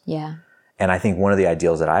this. Yeah. And I think one of the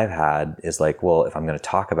ideals that I've had is like, well, if I'm going to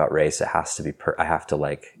talk about race, it has to be, I have to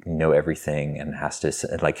like know everything and it has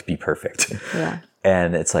to like be perfect. Yeah.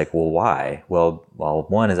 And it's like, well, why? Well,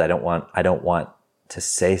 one is I don't want to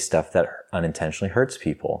say stuff that unintentionally hurts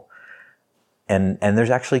people. And there's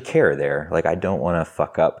actually care there. Like, I don't want to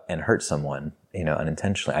fuck up and hurt someone,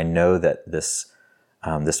 unintentionally. I know that this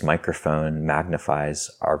microphone magnifies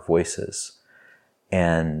our voices.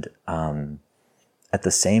 And, at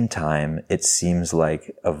the same time, it seems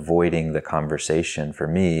like avoiding the conversation for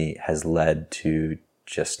me has led to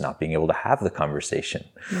just not being able to have the conversation.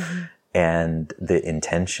 Mm-hmm. And the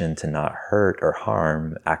intention to not hurt or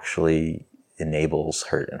harm actually enables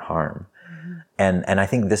hurt and harm. Mm-hmm. And I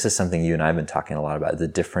think this is something you and I have been talking a lot about, the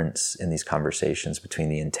difference in these conversations between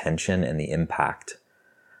the intention and the impact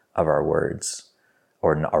of our words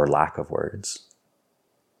or our lack of words.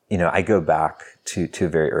 I go back to a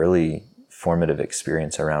very early formative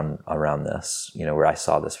experience around this, where I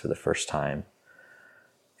saw this for the first time.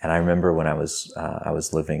 And I remember when I was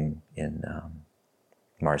living in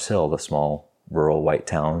Mars Hill, the small rural white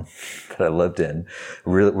town that I lived in,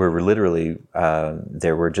 were literally,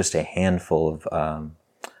 there were just a handful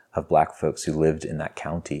of Black folks who lived in that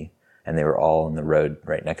county, and they were all on the road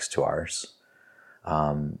right next to ours.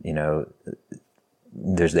 You know,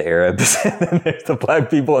 there's the Arabs, and then there's the Black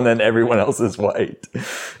people, and then everyone else is white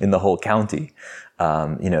in the whole county.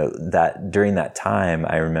 You know, that during that time,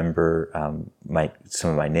 I remember some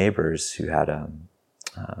of my neighbors who had a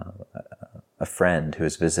friend who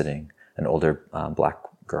was visiting, an older Black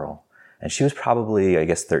girl, and she was probably, I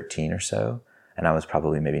guess, 13 or so, and I was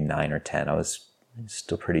probably maybe 9 or 10. I was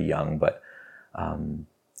still pretty young, but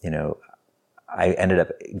you know, I ended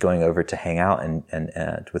up going over to hang out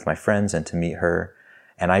and with my friends and to meet her.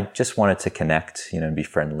 And I just wanted to connect, you know, and be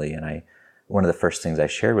friendly. And one of the first things I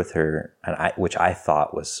shared with her, which I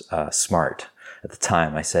thought was smart at the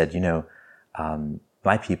time, I said, you know,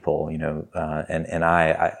 my people, you know,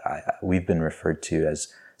 and we've been referred to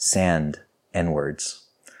as sand N-words.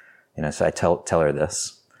 You know, so I tell her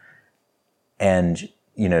this. And,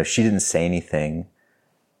 you know, she didn't say anything.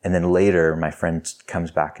 And then later my friend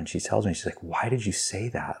comes back and she tells me, she's like, why did you say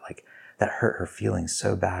that? Like, that hurt her feelings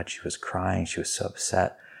so bad. She was crying. She was so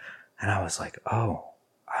upset. And I was like, oh,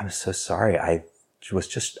 I'm so sorry. I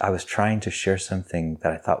was trying to share something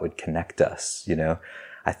that I thought would connect us. You know,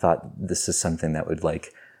 I thought this is something that would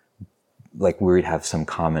like we'd have some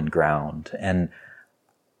common ground. And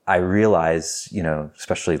I realized, you know,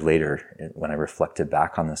 especially later when I reflected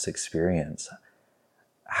back on this experience,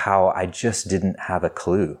 how I just didn't have a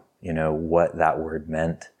clue, you know, what that word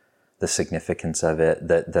meant, the significance of it,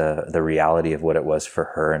 the reality of what it was for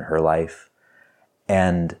her and her life.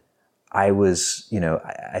 And I was, you know,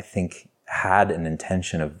 I think had an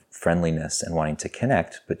intention of friendliness and wanting to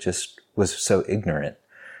connect, but just was so ignorant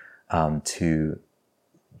to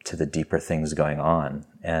the deeper things going on.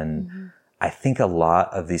 And I think a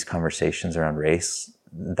lot of these conversations around race,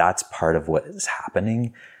 that's part of what is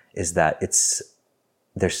happening, is that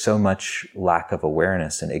there's so much lack of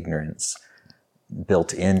awareness and ignorance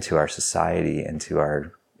built into our society, into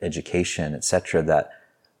our education, et cetera, that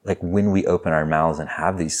like when we open our mouths and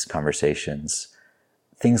have these conversations,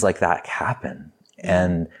 things like that happen.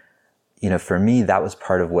 And, you know, for me, that was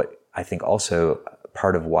part of what I think also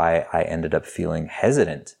part of why I ended up feeling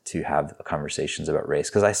hesitant to have conversations about race.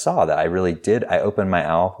 Because I saw that I really did. I opened my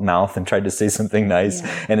mouth and tried to say something nice.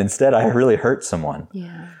 Yeah. And instead I really hurt someone.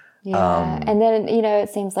 Yeah. Yeah. And then, you know,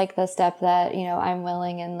 it seems like the step that, you know, I'm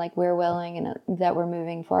willing and like we're willing and that we're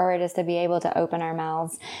moving forward is to be able to open our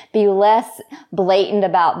mouths, be less blatant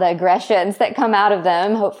about the aggressions that come out of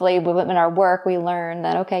them. Hopefully in our work, we learn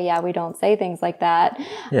that, okay, yeah, we don't say things like that.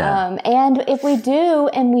 Yeah. And if we do,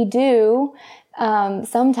 and we do,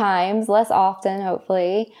 sometimes, less often,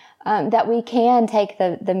 hopefully, that we can take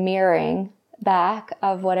the mirroring back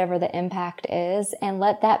of whatever the impact is and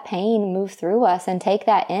let that pain move through us and take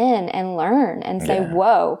that in and learn and say,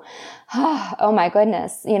 whoa, oh my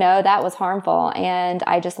goodness, you know, that was harmful. And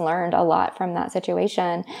I just learned a lot from that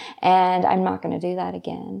situation and I'm not going to do that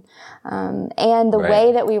again. And the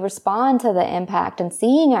way that we respond to the impact and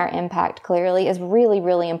seeing our impact clearly is really,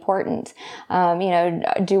 really important. You know,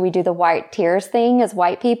 do we do the white tears thing as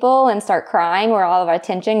white people and start crying where all of our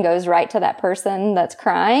attention goes right to that person that's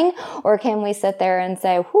crying? Or can we sit there and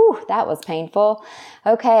say, whew, that was painful.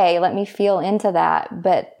 Okay, let me feel into that,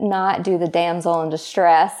 but not do the damsel in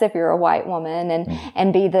distress if you're a white woman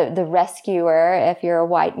and be the rescuer if you're a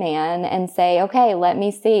white man and say, okay, let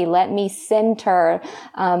me center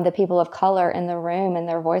the people of color in the room and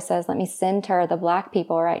their voices. Let me center the Black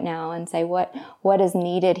people right now and say what is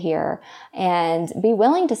needed here and be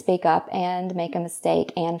willing to speak up and make a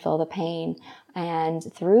mistake and feel the pain. And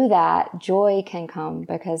through that, joy can come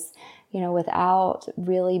because, you know, without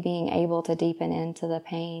really being able to deepen into the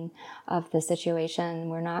pain of the situation,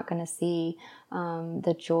 we're not going to see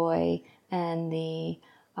the joy and the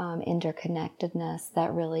interconnectedness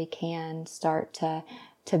that really can start to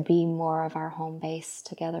be more of our home base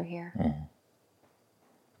together here. Mm.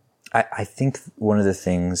 I think one of the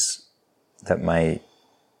things that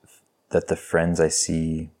the friends I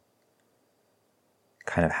see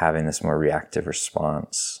kind of having this more reactive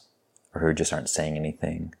response or who just aren't saying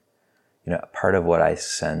anything, you know, part of what I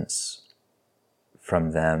sense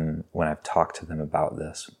from them when I've talked to them about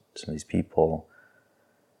this, some of these people,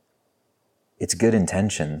 it's good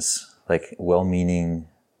intentions, like well-meaning,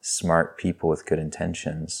 smart people with good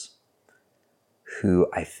intentions who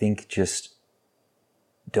I think just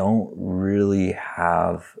don't really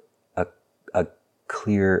have a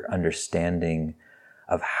clear understanding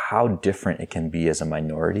of how different it can be as a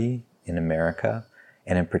minority in America,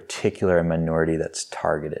 and in particular a minority that's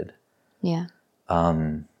targeted. Yeah.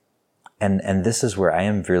 And this is where I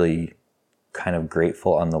am really kind of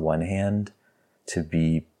grateful on the one hand to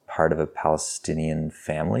be part of a Palestinian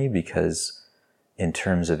family, because in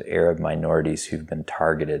terms of Arab minorities who've been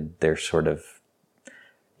targeted, they're sort of,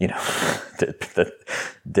 you know,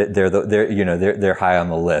 they're high on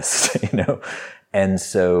the list, you know. And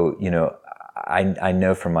so, you know, I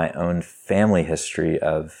know from my own family history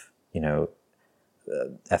of, you know,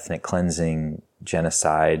 ethnic cleansing,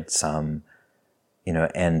 genocide, some, you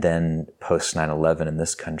know, and then post 9/11 in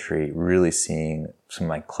this country, really seeing some of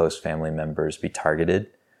my close family members be targeted,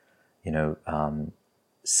 you know,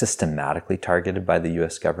 systematically targeted by the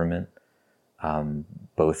U.S. government,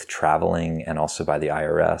 both traveling and also by the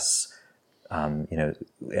IRS. You know,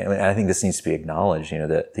 and I think this needs to be acknowledged, you know,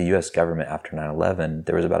 that the U.S. government after 9/11,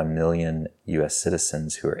 there was about 1 million U.S.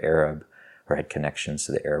 citizens who were Arab or had connections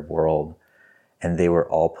to the Arab world, and they were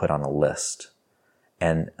all put on a list.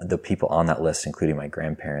 And the people on that list, including my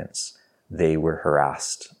grandparents, they were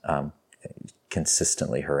harassed,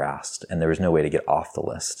 consistently harassed. And there was no way to get off the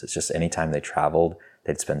list. It's just anytime they traveled,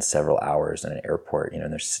 they'd spend several hours in an airport, you know,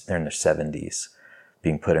 and they're in their 70s,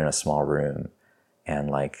 being put in a small room and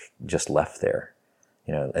like just left there,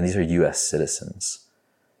 you know, and these are US citizens,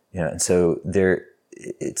 you know, and so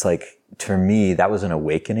it's like, for me, that was an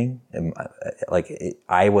awakening.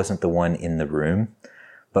 I wasn't the one in the room,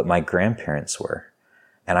 but my grandparents were.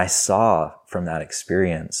 And I saw from that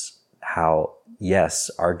experience how,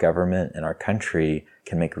 yes, our government and our country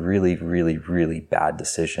can make really, really, really bad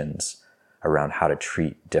decisions around how to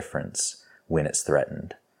treat difference when it's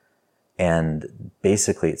threatened. And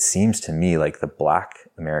basically, it seems to me like the Black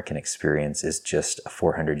American experience is just a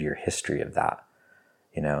 400-year history of that,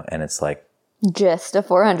 you know, and it's like, just a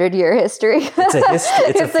 400-year history. It's a history.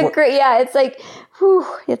 It's like, whew,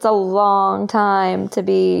 it's a long time to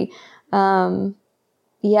be, to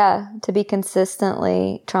be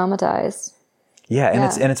consistently traumatized. Yeah,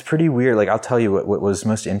 and it's pretty weird. Like, I'll tell you what was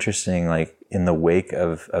most interesting, like in the wake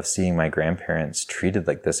of seeing my grandparents treated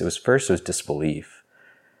like this, it was disbelief.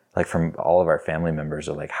 Like, from all of our family members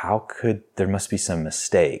are like, how could, there must be some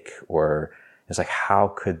mistake, or it's like, how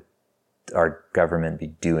could our government be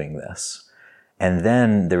doing this? And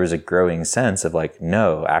then there was a growing sense of like,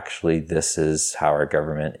 no, actually, this is how our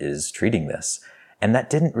government is treating this. And that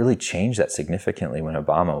didn't really change that significantly when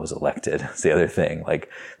Obama was elected. That's the other thing. Like,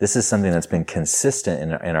 this is something that's been consistent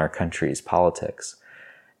in our country's politics.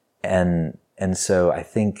 And so I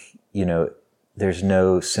think, you know, there's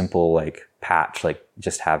no simple like patch, like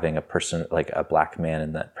just having a person, like a Black man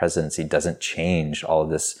in that presidency doesn't change all of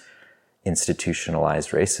this institutionalized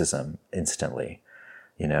racism instantly,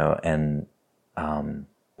 you know, and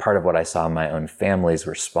part of what I saw in my own family's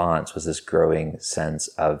response was this growing sense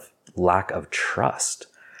of lack of trust,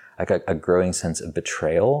 like a growing sense of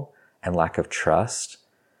betrayal and lack of trust.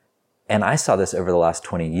 And I saw this over the last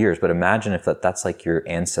 20 years, but imagine if that's like your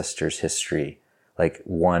ancestors' history, like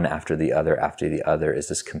one after the other is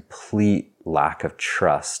this complete lack of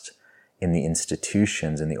trust in the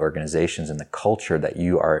institutions and the organizations and the culture that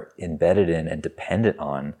you are embedded in and dependent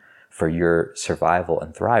on for your survival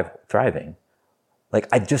and thriving. Like,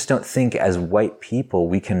 I just don't think as white people,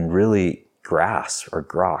 we can really grasp or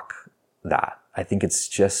grok that. I think it's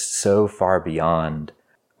just so far beyond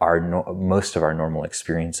most of our normal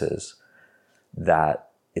experiences that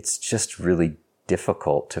it's just really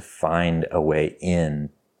difficult to find a way in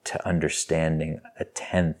to understanding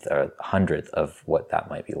 1/10 or 100th of what that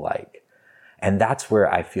might be like. And that's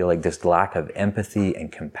where I feel like this lack of empathy and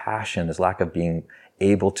compassion, this lack of being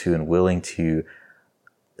able to and willing to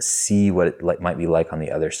see what it might be like on the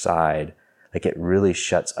other side, like it really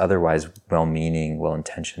shuts otherwise well-meaning,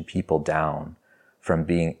 well-intentioned people down from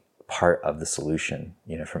being part of the solution,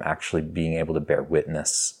 you know, from actually being able to bear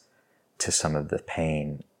witness to some of the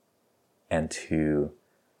pain and to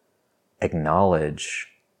acknowledge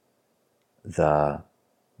the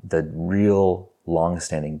real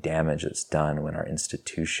long-standing damage that's done when our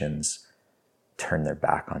institutions turn their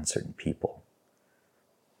back on certain people.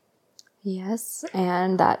 Yes,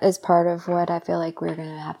 and that is part of what I feel like we're going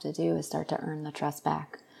to have to do is start to earn the trust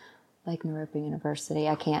back. Like Naropa University,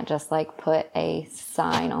 I can't just like put a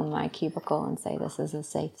sign on my cubicle and say this is a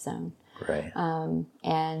safe zone. Right.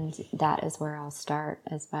 And that is where I'll start,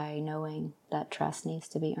 is by knowing that trust needs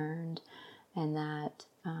to be earned, and that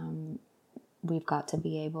we've got to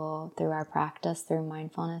be able, through our practice, through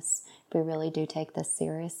mindfulness, if we really do take this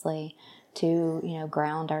seriously, to, you know,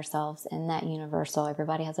 ground ourselves in that universal.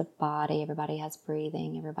 Everybody has a body, everybody has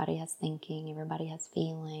breathing, everybody has thinking, everybody has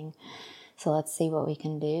feeling. So let's see what we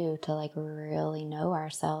can do to like really know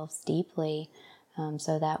ourselves deeply,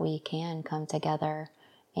 so that we can come together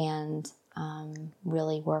and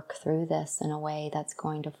really work through this in a way that's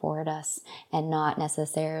going to forward us, and not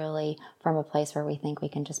necessarily from a place where we think we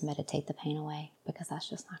can just meditate the pain away, because that's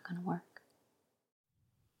just not going to work.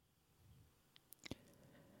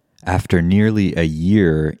 After nearly a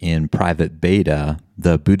year in private beta,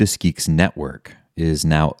 the Buddhist Geeks Network is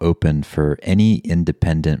now open for any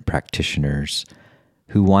independent practitioners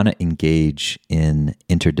who want to engage in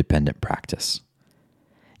interdependent practice.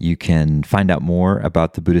 You can find out more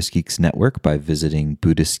about the Buddhist Geeks Network by visiting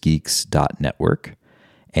buddhistgeeks.network.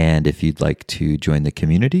 And if you'd like to join the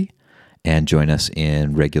community and join us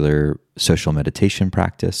in regular social meditation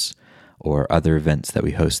practice or other events that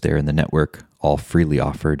we host there in the network, all freely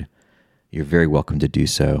offered, you're very welcome to do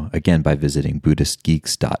so, again, by visiting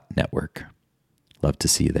buddhistgeeks.network. Love to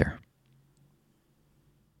see you there.